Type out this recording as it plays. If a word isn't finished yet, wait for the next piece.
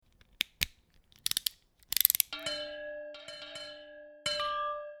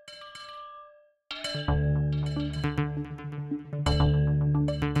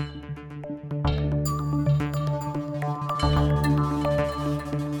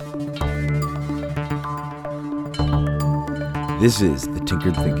This is the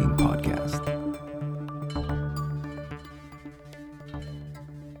Tinkered Thinking Podcast.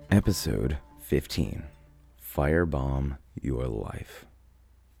 Episode 15. Firebomb Your Life.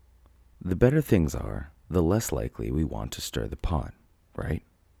 The better things are, the less likely we want to stir the pot, right?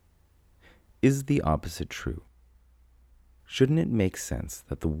 Is the opposite true? Shouldn't it make sense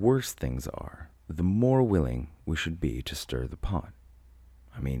that the worse things are, the more willing we should be to stir the pot?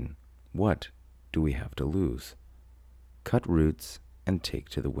 I mean, what do we have to lose? Cut roots and take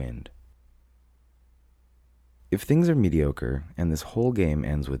to the wind. If things are mediocre and this whole game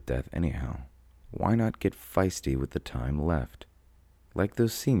ends with death anyhow, why not get feisty with the time left? Like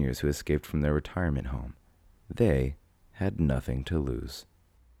those seniors who escaped from their retirement home. They had nothing to lose.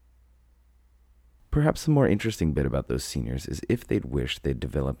 Perhaps the more interesting bit about those seniors is if they'd wished they'd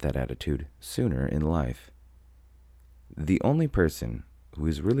developed that attitude sooner in life. The only person who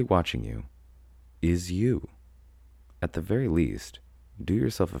is really watching you is you. At the very least, do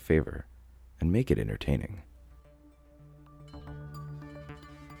yourself a favor and make it entertaining.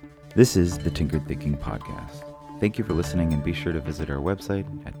 This is the Tinkered Thinking Podcast. Thank you for listening, and be sure to visit our website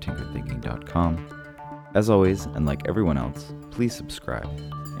at tinkeredthinking.com. As always, and like everyone else, please subscribe.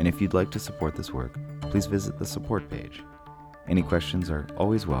 And if you'd like to support this work, please visit the support page. Any questions are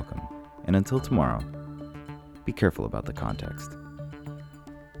always welcome. And until tomorrow, be careful about the context.